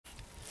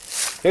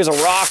Here's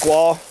a rock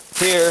wall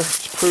here,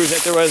 which proves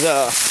that there was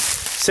a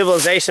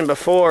civilization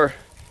before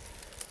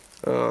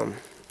the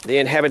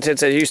inhabitants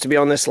that used to be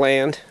on this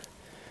land.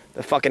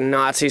 The fucking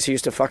Nazis who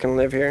used to fucking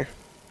live here.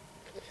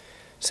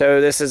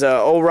 So this is an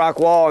old rock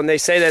wall, and they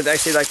say that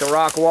actually like the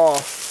rock wall.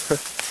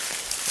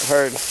 I've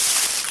heard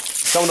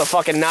some of the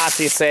fucking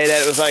Nazis say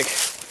that it was like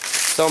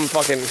some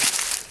fucking,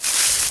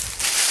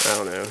 I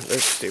don't know, they're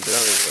stupid. I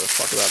don't even give a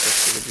fuck about their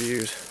stupid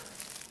views.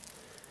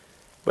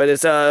 But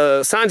it's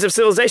signs of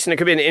civilization. It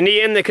could be an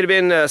Indian. They could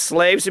have been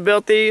slaves who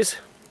built these.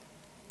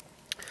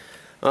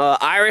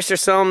 Irish or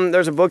some.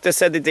 There's a book that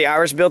said that the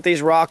Irish built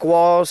these rock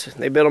walls.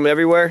 They built them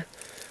everywhere.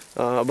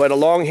 But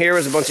along here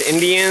was a bunch of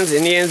Indians.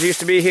 Indians used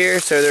to be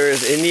here, so there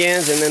was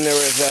Indians, and then there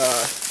was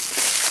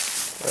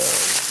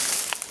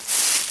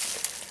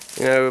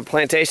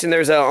plantation.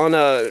 There's on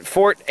a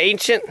Fort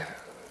Ancient,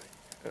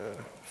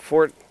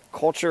 Fort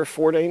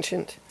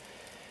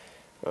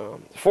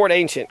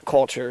Ancient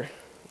culture.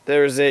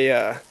 There's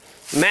a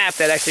map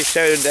that actually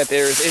showed that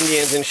there's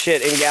Indians and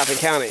shit in Gaffney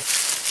County.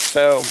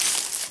 So,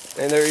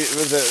 and there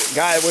was a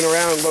guy that went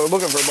around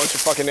looking for a bunch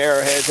of fucking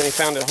arrowheads, and he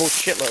found a whole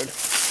shitload.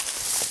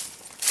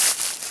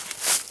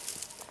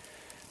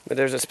 But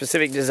there's a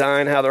specific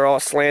design, how they're all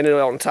slanted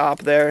on top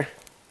there.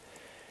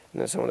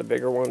 And then some of the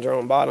bigger ones are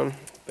on bottom.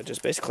 But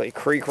just basically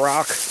creek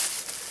rock.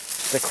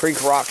 It's a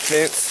creek rock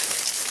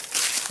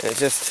fence. And it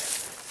just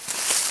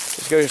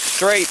goes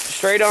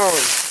straight on.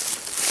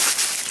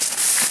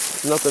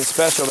 Nothing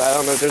special about it. I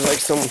don't know if there's like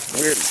some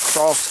weird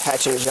cross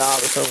hatching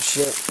job or some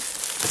shit.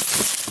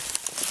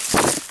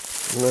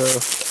 No.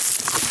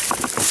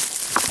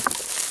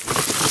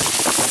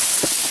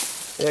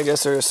 Yeah, I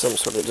guess there is some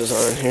sort of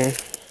design here.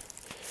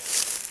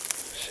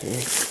 See.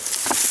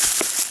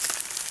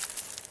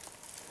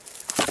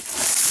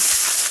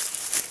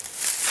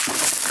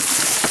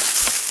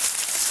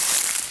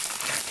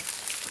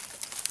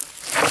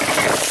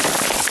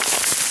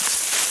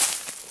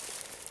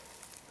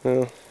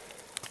 Well,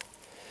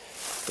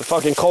 the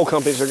fucking coal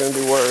companies are going to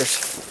be worse.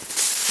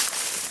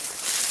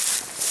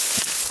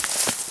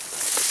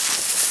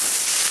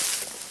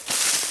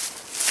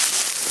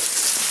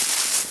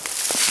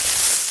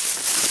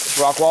 This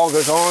rock wall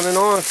goes on and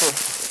on for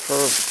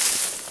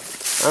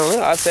I don't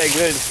know, I'd say a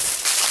good,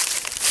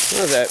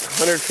 what is that,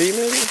 100 feet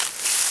maybe?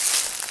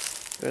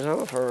 Goes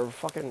on for a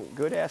fucking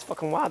good ass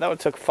fucking while. That would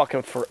took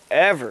fucking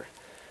forever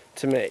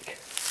to make.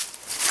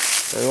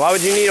 And why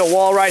would you need a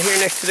wall right here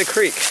next to the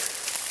creek?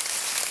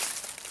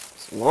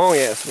 Long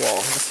ass wall.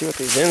 Let's see what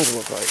these ends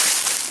look like.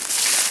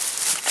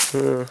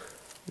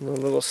 A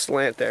little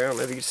slant there. I don't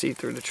know if you can see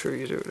through the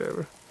trees or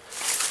whatever.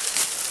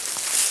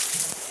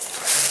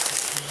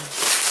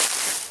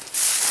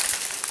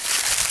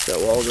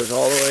 That wall goes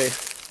all the way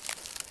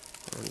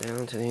on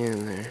down to the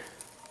end there.